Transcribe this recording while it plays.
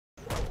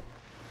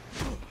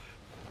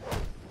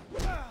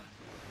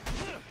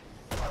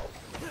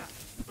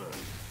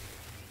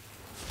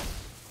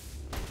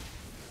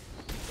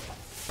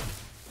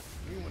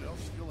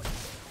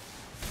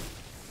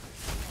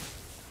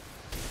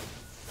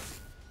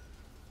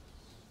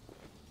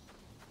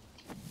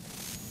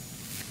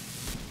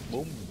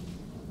Boom.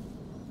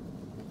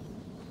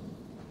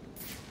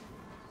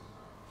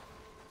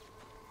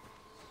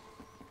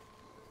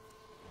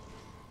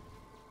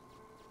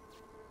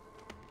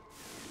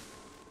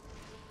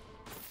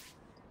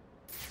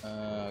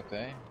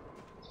 Okay.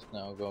 It's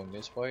now going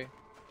this way.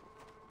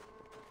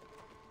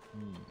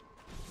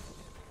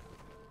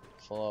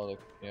 Follow the,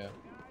 yeah. You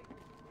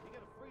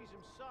gotta freeze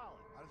him solid.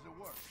 How does it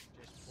work?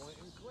 Just point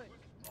and click.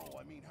 Oh,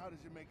 I mean, how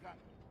does it make eye?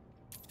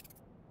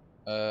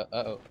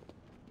 Uh-oh.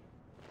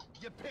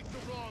 You picked the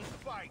wrong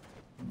fight.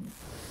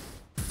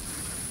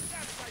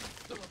 That's why you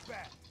threw it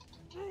back.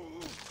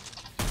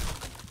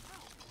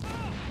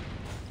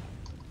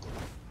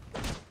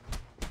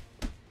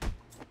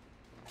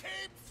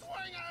 Keep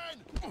swinging!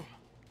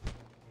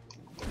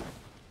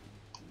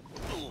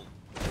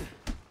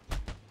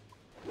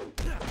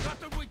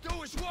 Nothing we do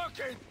is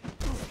working!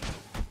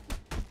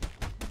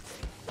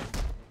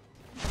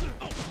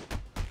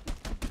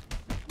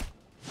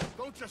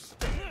 Don't just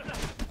stand there!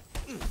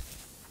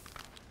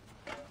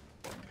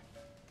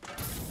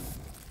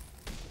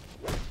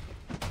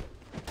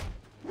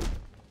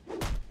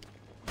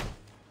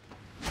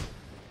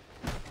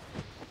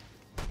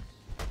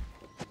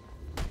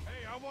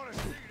 Hey, I want to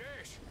see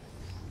this!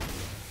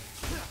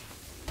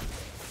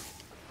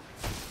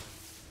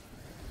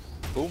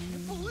 Boom,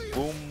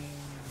 boom,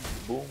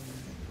 boom.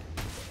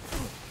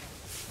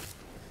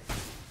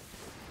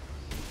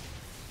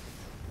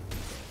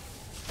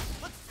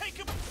 Let's take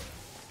him!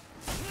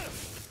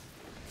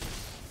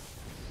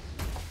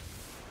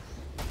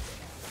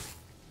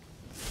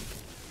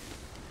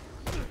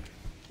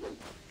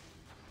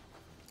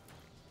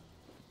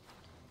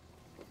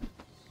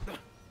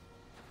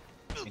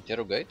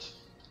 Interrogate?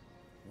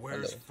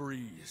 Where's Hello.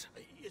 Freeze?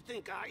 You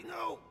think I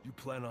know? You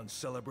plan on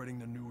celebrating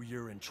the new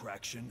year in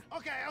traction?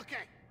 Okay.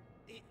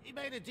 He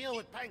made a deal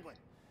with Penguin.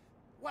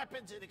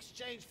 Weapons in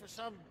exchange for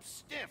some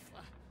stiff.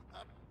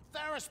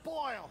 Ferris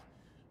Boyle.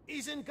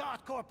 He's in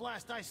Goth Corp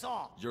last I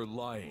saw. You're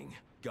lying.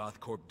 Goth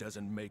Corp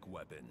doesn't make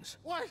weapons.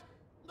 What?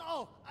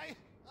 No,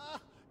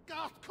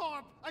 Goth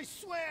Corp, I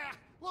swear!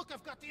 Look,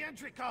 I've got the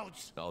entry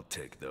codes! I'll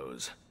take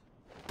those.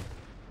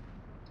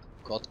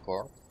 Goth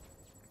Corp?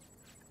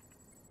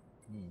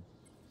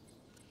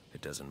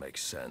 It doesn't make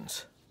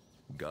sense.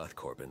 Goth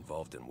Corp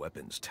involved in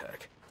weapons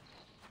tech.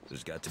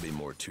 There's got to be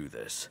more to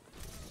this.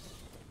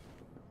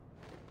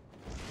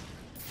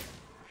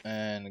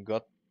 And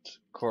Goth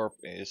Corp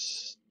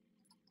is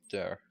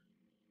there.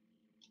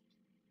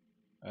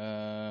 Oh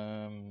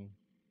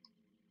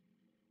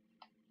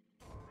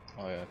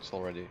yeah, it's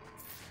already. 7-3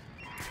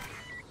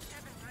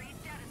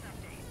 status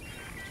update.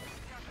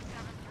 Delta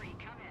 7-3,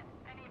 come in.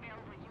 Any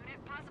available unit,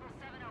 possible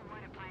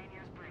 701 at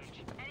Pioneer's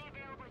Bridge. Any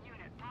available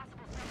unit,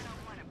 possible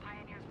 701 at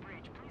Pioneer's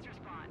Bridge. Please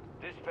respond.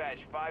 Dispatch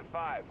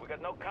 5-5. We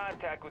got no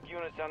contact with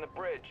units on the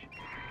bridge.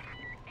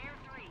 Air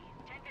 3,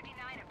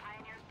 1059 at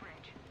Pioneer's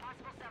Bridge.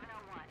 Possible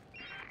 701.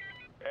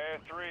 Air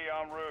 3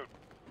 en route.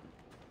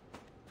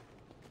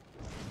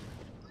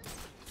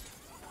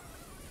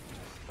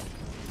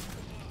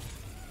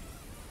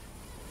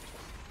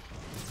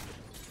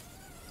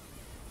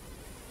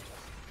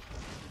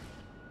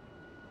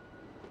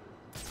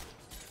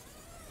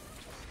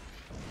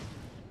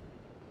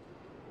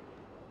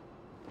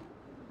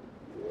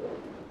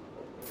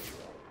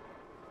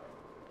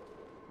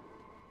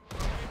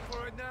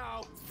 For it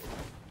now.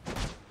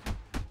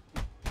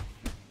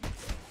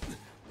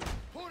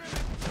 Put him in.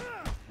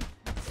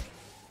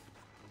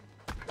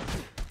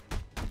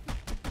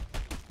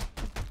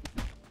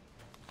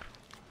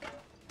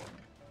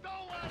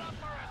 Don't let up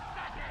for a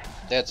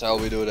second. That's how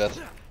we do that.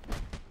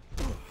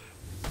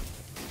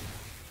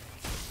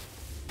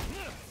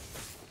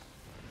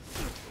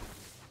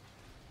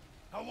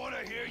 I want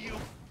to hear you.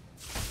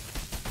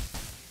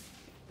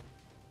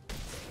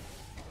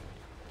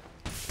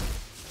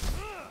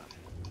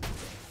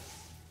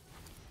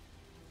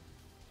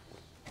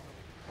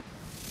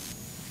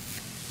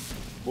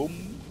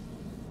 Boom.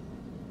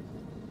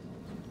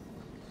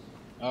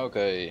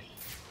 Okay.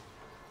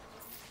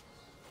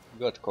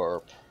 Goth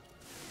Corp.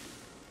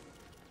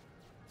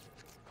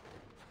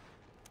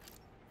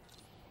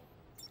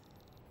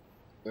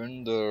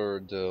 Under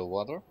the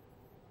water?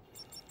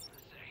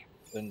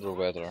 Under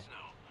weather.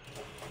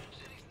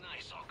 City's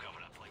nice, all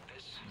covered up like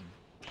this.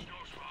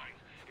 Snow's fine.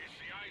 It's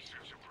the ice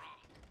that's a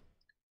problem.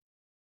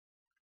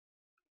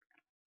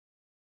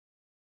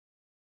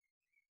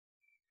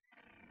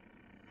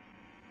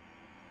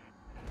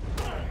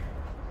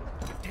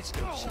 If this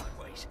goes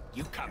sideways,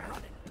 you come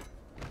running.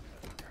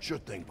 Sure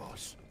thing,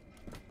 boss.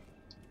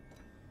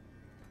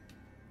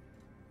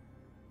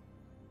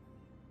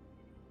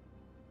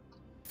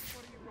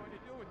 What are you going to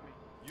do with me?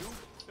 You?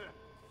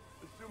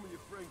 Assuming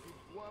your friend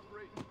keeps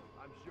cooperating,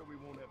 I'm sure we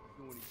won't have to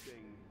do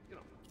anything, you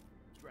know,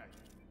 tragic.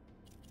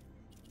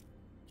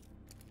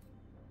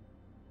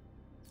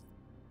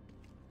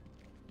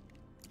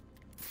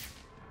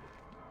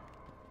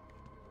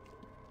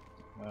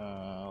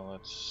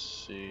 Let's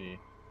see.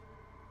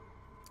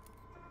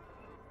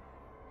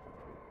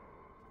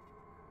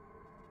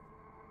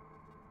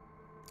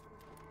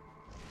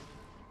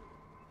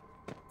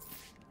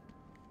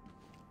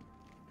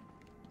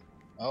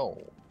 Oh.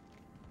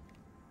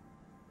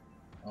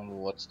 And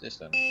what's this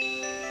then? Goth Corp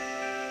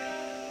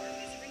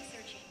is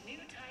researching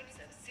new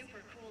types of super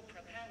cool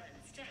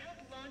propellants to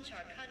help launch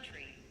our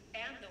country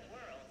and the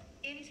world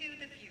into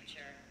the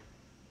future.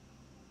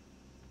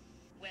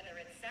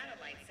 Whether it's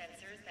satellite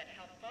sensors that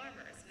help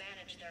farmers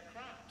manage their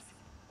crops,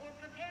 or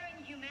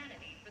preparing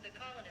humanity for the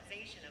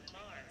colonization of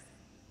Mars.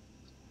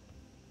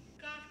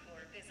 Goth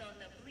Corp is on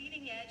the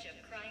bleeding edge of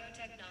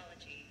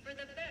cryotechnology for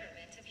the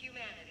betterment of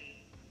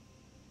humanity.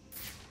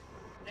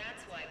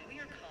 That's why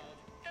we're called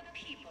the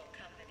People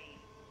Company.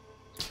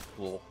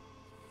 Cool.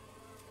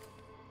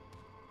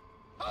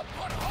 I'll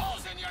put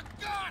holes in your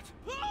gut!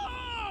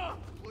 Ah!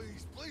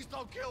 Please, please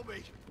don't kill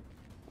me!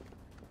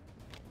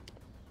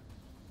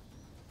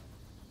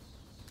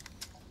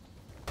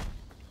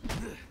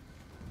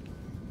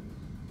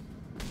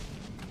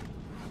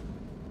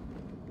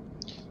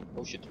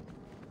 Oh shit.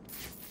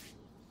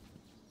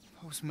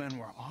 Those men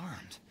were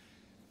armed.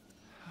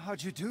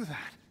 How'd you do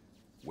that?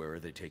 Where are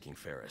they taking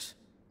Ferris?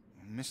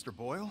 Mr.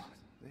 Boyle?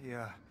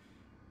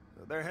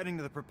 They're heading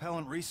to the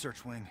propellant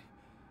research wing.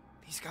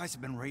 These guys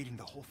have been raiding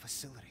the whole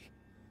facility.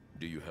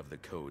 Do you have the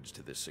codes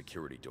to this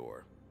security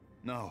door?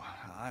 No,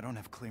 I don't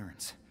have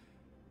clearance.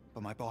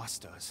 But my boss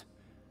does.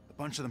 A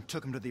bunch of them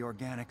took him to the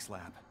organics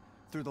lab,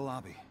 through the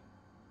lobby.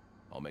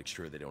 I'll make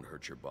sure they don't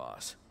hurt your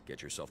boss.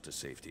 Get yourself to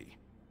safety.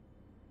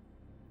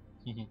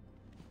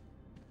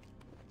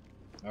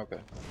 Okay.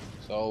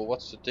 So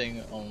what's the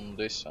thing on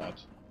this side?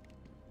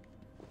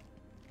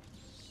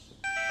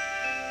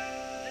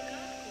 The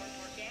Goth Corp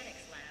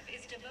Organics Lab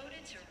is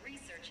devoted to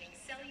researching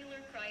cellular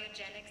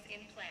cryogenics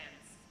in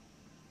plants.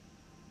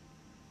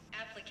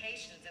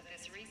 Applications of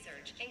this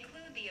research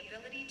include the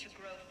ability to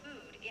grow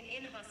food in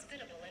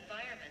inhospitable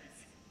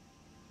environments,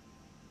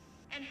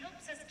 and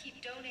helps us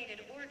keep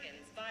donated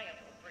organs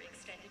viable for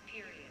extended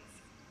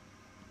periods.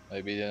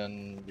 Maybe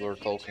then The we're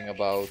future talking is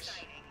about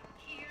exciting.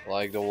 Here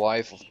like the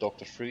wife of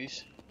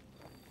Dr.Freeze.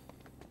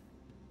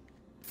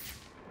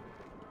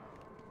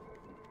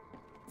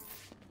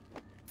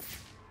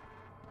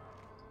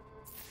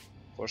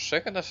 For a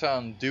second I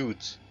found dude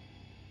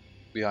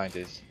behind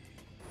it.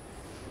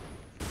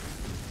 Don't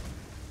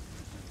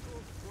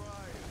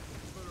cry.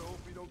 Better hope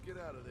you don't get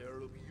out of there.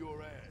 It'll be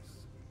your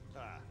ass.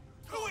 Ah.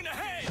 Go in the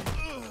head!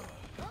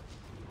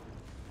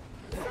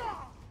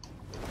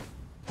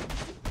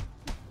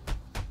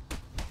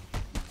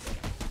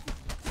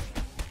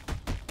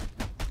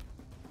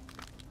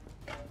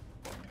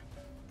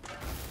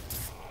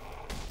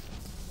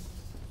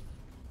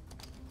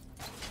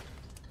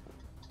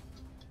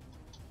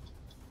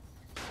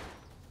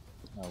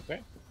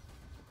 Okay.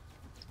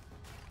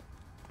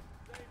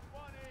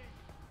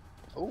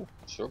 Oh,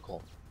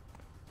 circle.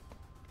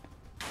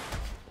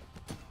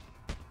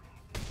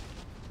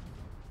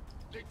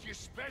 Think you're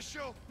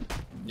special?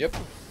 Yep.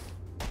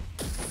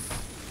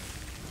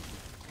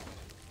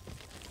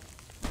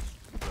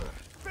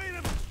 Beat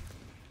him!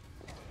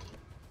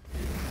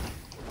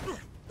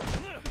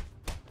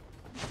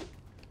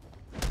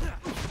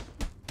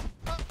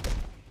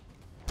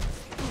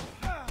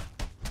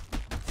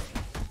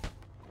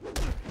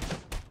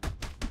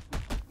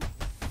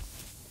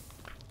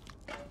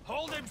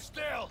 Hold him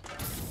still!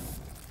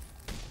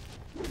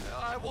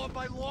 I want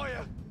my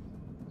lawyer!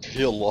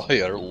 Your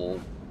lawyer, lol.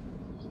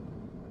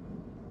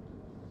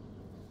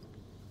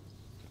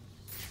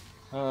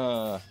 You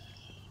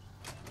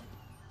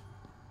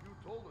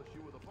told us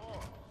you were the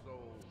boss, so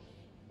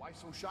why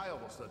so shy all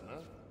of a sudden,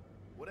 huh?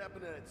 What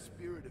happened to that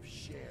spirit of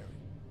sharing?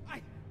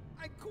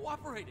 I'm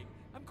cooperating.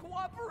 I'm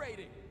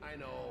cooperating. I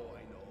know,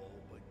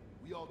 but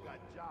we all got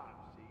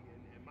jobs, see?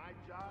 And my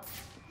job is to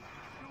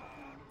shoot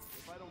you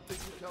if I don't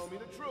think you're telling me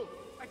the truth.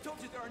 I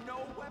told you there are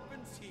no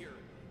weapons here.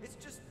 It's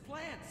just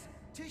plants,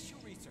 tissue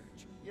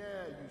research.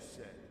 Yeah, you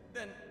said.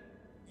 Then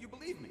you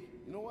believe me?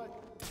 You know what?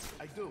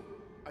 I do.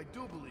 I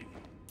do believe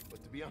you.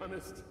 But to be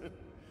honest,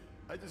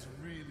 I just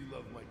really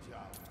love my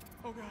job.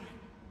 Oh God.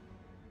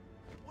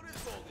 What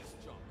is all this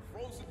junk?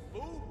 Frozen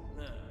food?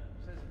 Nah,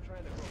 says they're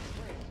trying to grow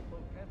plants at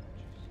low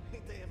temperatures.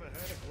 Ain't they ever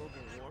heard of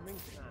global warming?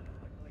 Nah,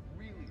 like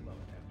really low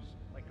temps.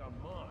 Like on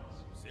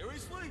Mars.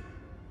 Seriously?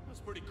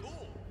 That's pretty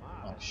cool.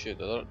 Oh shit,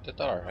 that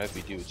are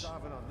heavy dudes.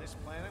 Starving on this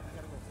planet? We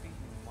gotta go feed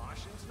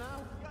Martians now?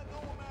 You got no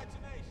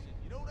imagination.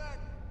 You know that?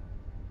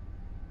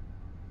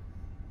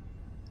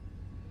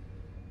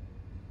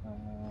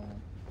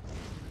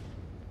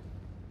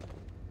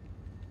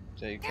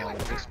 Take out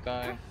this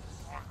guy.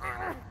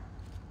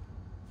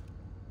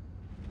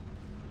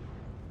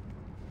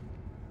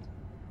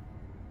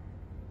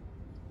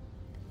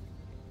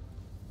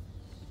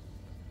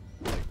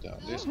 Take down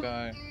this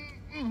guy.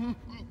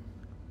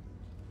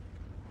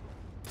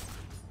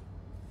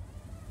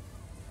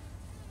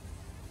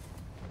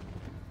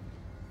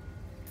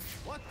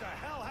 What the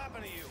hell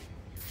happened to you?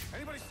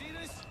 Anybody see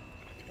this?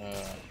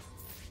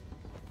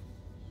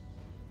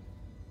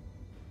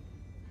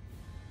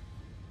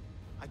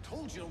 I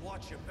told you to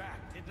watch your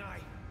back, didn't I?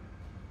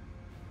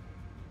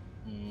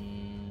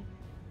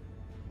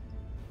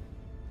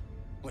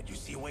 What, you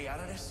see a way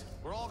out of this?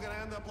 We're all gonna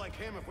end up like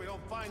him if we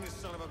don't find this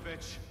son of a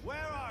bitch. Where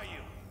are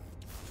you?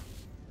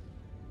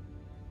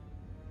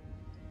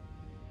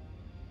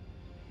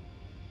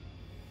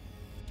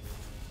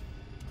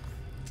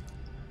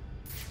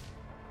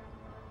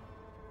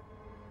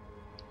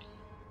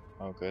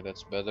 Okay,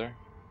 that's better.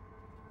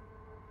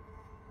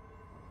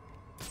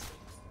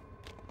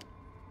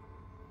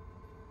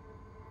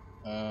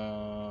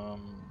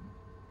 And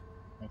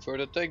for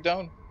the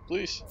takedown,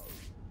 please.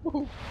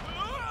 Woohoo.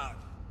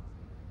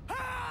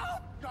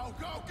 Go,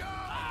 go, go!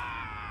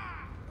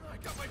 Ah! I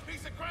got my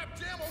piece of crap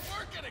jammer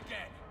working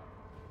again!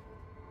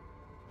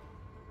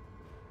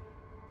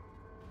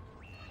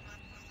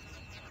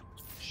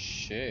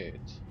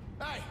 Shit.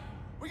 Hey,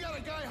 we got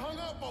a guy hung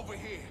up over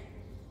here.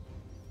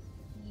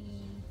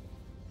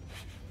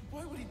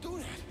 Why would he do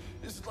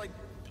that? Is it like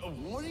a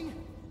warning?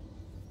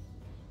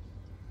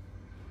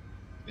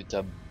 It's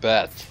a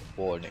bad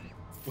warning.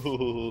 I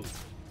don't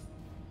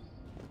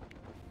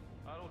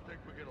think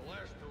we're gonna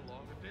last too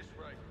long at this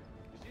rate.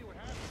 You see what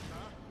happens,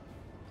 huh?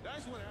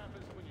 That's what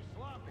happens when you're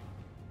sloppy.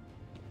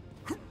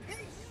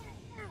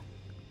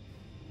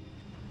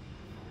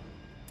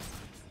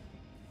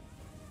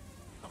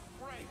 Oh,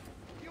 Frank,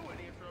 you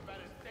idiots are about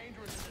as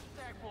dangerous as a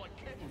sack full of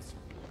kittens.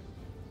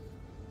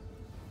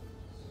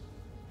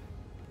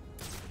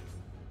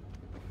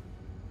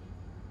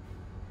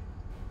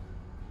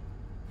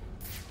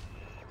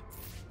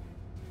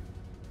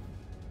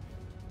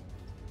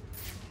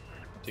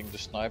 I think the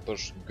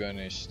sniper's gun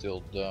is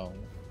still down.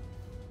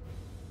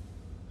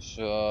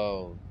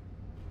 So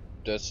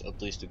that's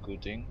at least a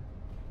good thing.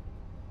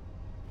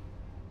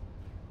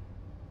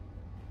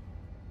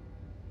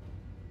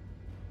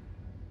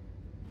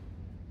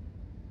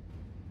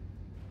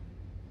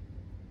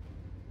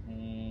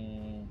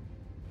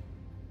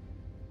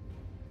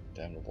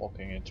 Damn, they're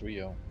walking in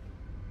trio.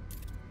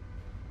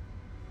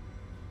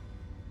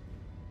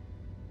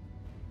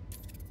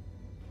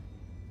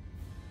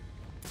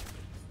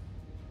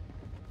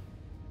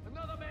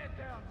 Another man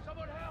down!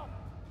 Someone help!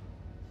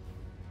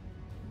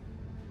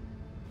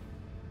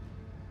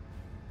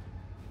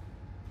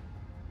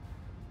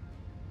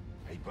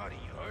 Hey buddy,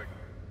 you hurt?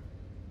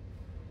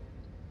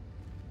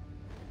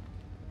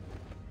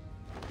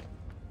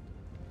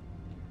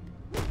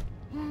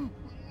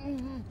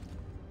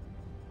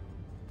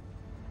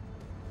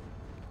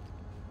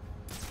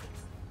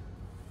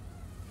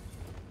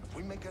 If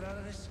we make it out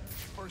of this,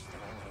 first thing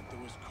I'm gonna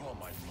do is call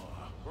my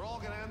ma. We're all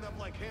gonna end up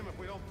like him if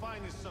we don't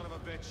find this son of a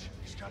bitch.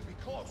 He's gotta be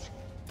close.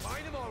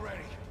 Find him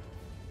already!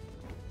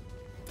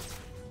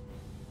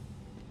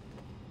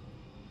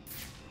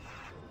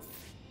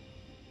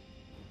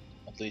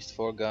 At least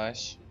 4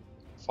 guys.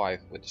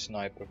 5 with the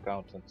sniper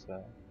counted.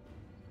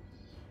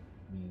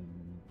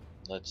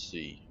 Let's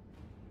see.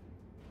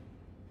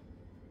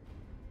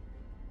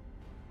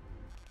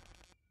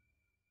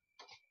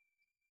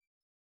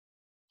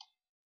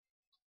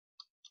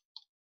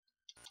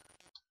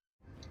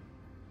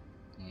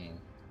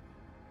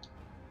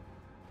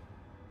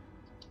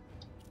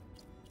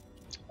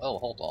 Oh,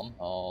 hold on,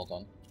 hold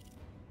on.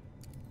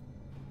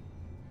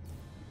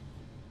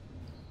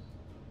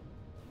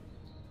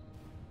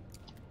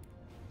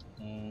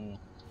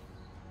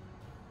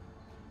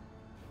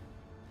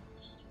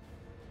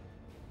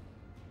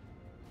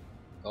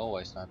 Go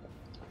away, sniper.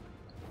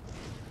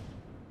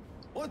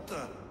 What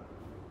the?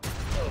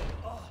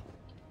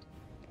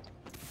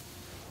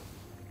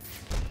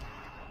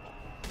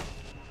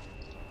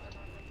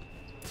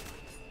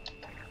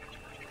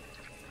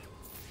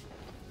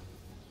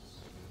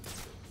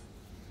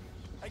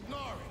 Ignore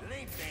it, it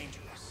ain't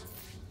dangerous.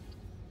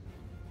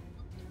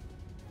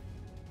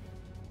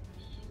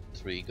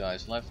 3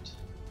 guys left.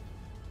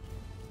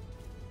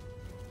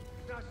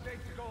 It's not safe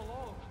to go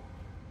alone.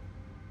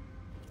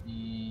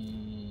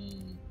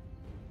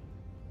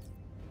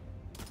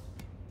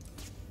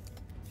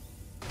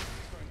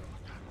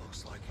 That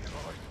looks like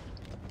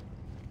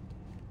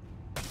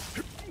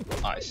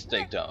it. Nice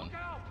takedown.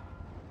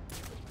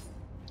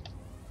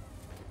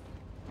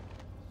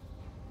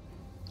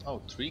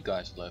 Oh, 3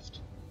 guys left.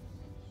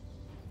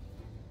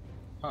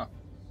 Huh.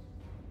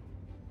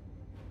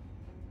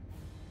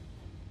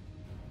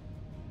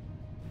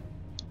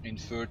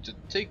 Inverted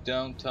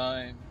takedown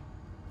time.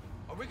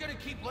 Are we gonna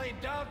keep laying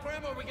down for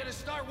him, or are we gonna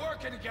start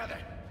working together?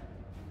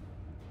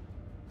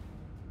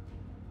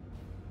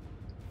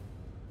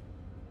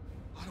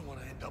 I don't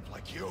want to end up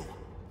like you.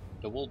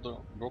 Double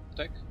drop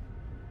attack.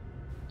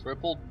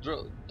 Triple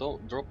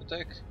drop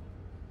attack.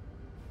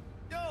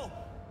 Yo,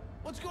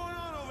 what's going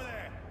on over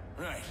there?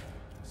 Right.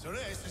 So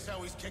this is how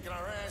he's kicking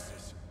our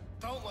asses.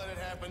 Don't let it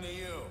happen to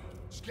you.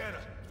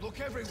 Scanner, look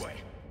everywhere.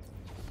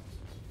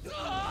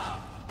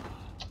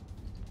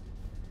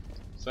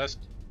 Fast.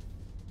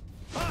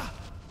 Ah!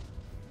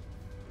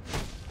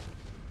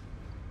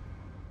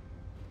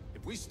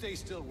 If we stay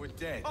still, we're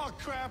dead. Oh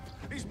crap!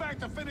 He's back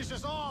to finish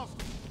us off!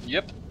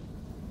 Yep.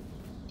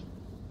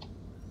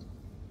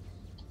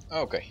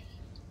 Okay.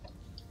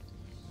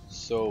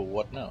 So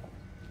what now?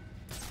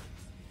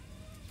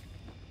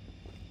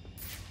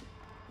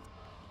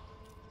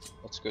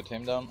 Let's get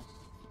him down.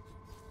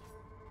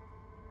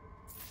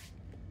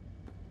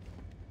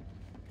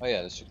 Oh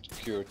yeah, the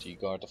security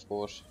guard, of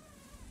course.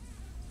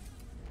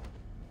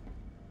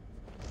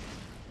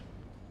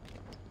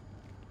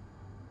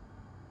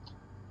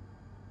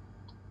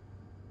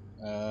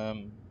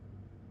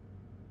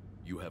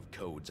 You have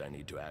codes I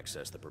need to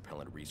access the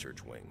propellant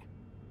research wing.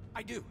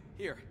 I do.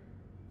 Here.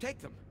 Take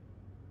them.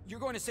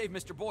 You're going to save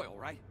Mr. Boyle,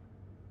 right?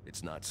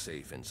 It's not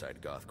safe inside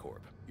Goth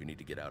Corp. You need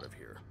to get out of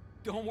here.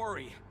 Don't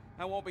worry.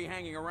 I won't be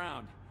hanging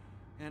around.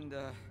 And,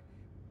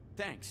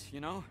 thanks, you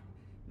know?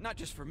 Not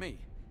just for me.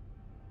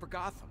 For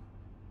Gotham.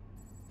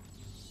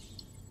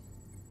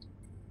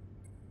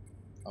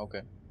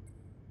 Okay.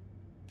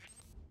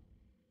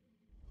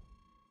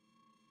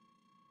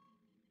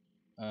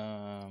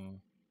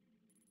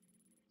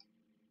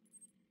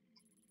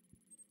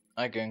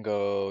 I can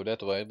go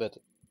that way, but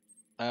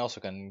I also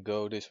can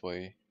go this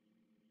way.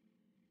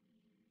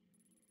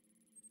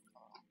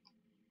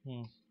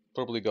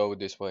 Probably go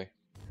this way,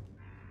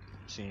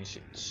 since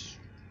it's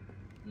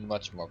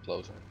much more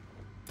closer.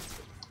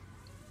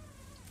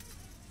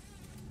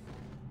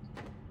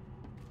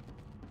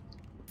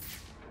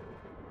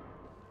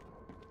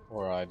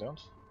 Or I don't.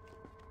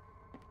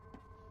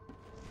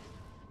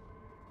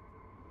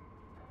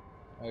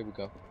 Here we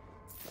go.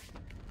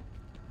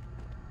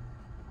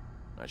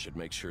 I should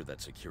make sure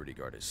that security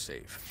guard is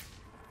safe.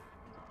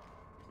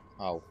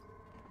 How?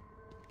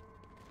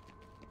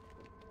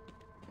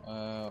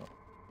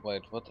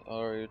 Wait, what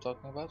are you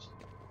talking about?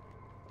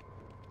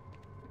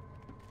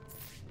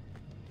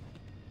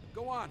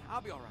 Go on,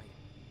 I'll be alright.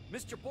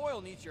 Mr.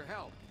 Boyle needs your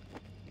help.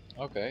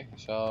 Okay,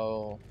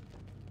 so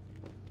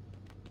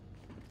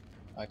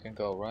I can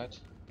go, right?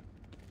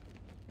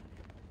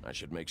 I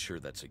should make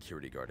sure that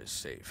security guard is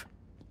safe.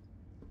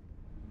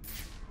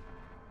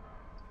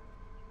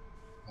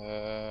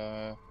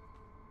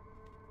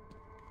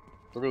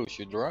 Bruce,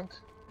 you drunk?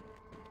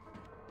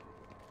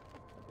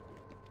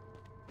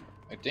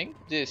 I think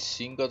this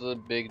scene got a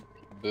bit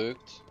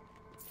bugged.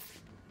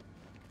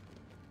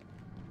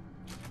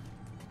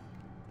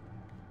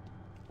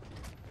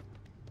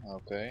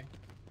 Okay.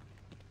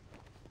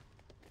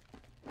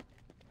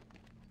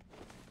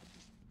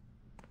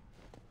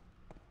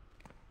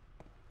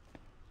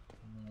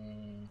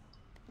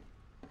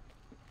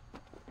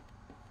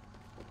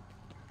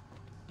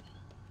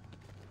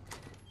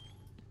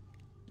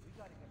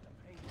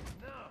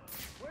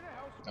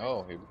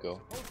 Oh, here we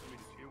go.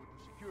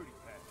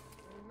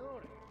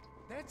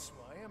 That's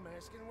why I'm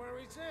asking where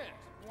he's at.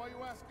 Why are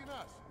you asking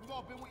us? We've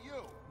all been with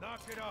you.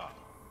 Knock it off.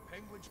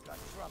 Penguin's got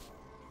trouble.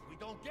 We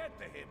don't get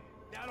to him.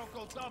 That'll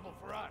go double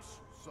for us.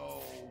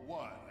 So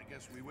what? I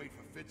guess we wait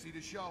for Fitzy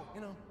to show.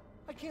 You know,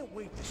 I can't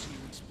wait to see you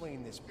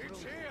explain this It's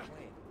brilliant here.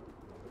 plan.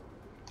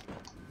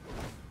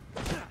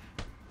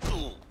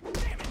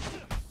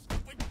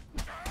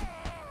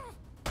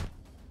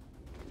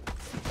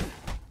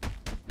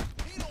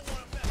 He don't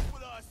want to mess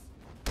with us.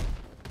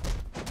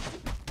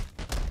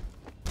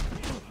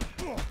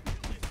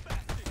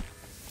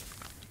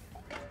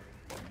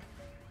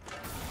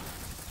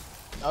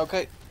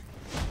 Okay.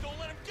 Don't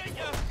let him get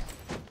you.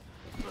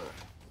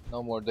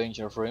 No more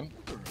danger for him.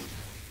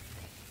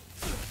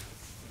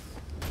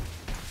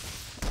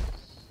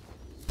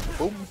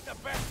 Boom.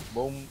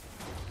 Boom.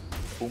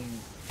 Boom.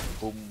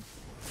 Boom.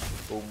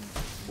 Boom.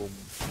 Boom.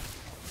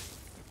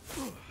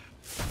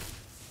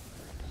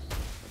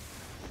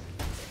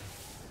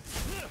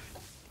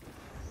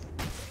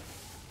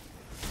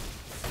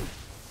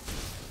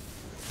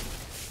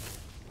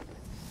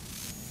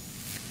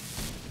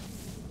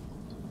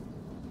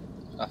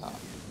 Haha.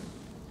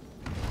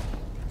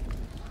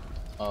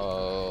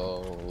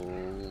 Oh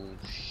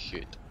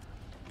shit.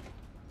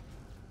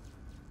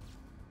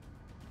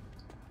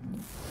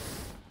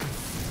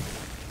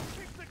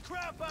 Kick the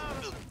crap out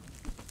of him.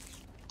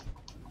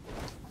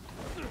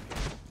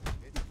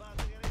 It's about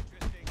to get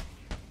interesting.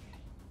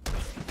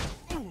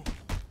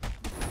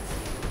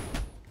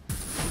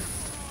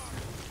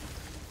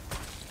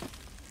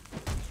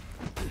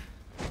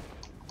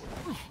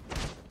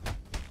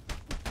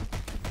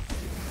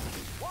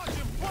 Watch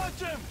him! Watch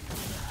him!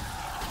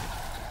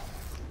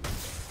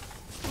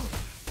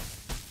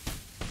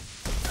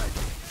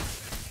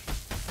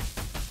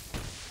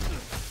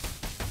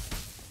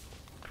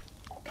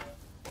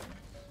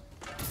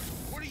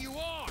 What are you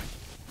on?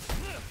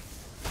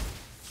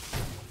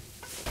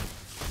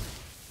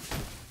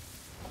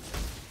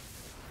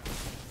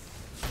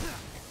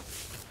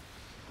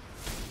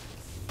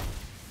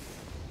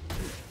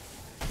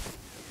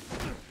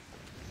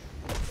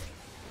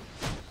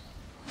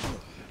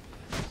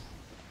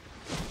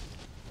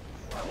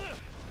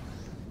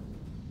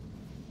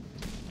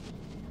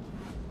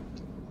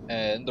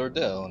 And they're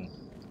down.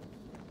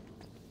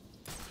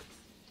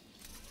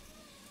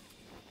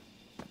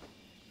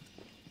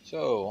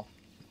 So,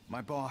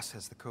 My boss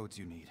has the codes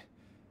you need.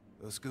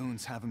 Those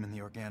goons have them in the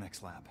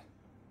organics lab.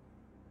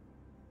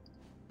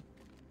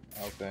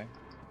 okay.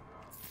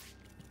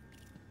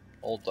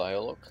 All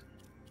dialogue.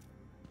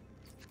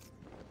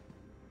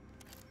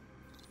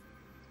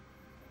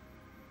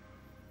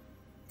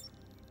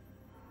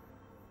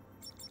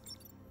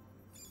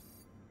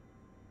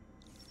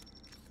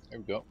 Here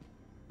we go.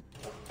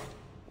 This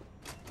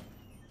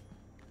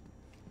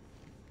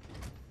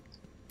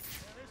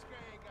guy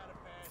ain't got a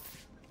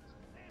badge.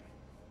 Damn it.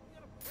 We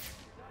gotta break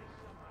the dice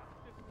somehow.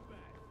 This is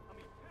bad. I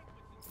mean,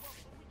 Penguin's in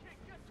trouble, but we can't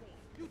get to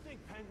him. You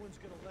think Penguin's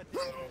gonna let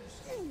this game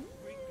stay?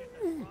 We get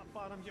the drop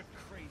on him? You're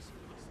crazy.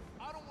 Listen,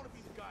 I don't want to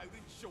be the guy who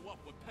didn't show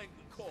up when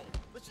Penguin called.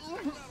 Let's just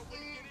figure out a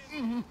way to get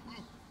in.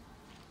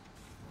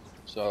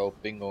 So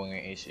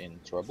Penguin is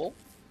in trouble.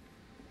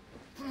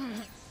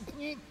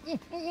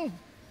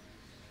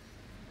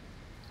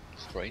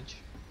 Strange.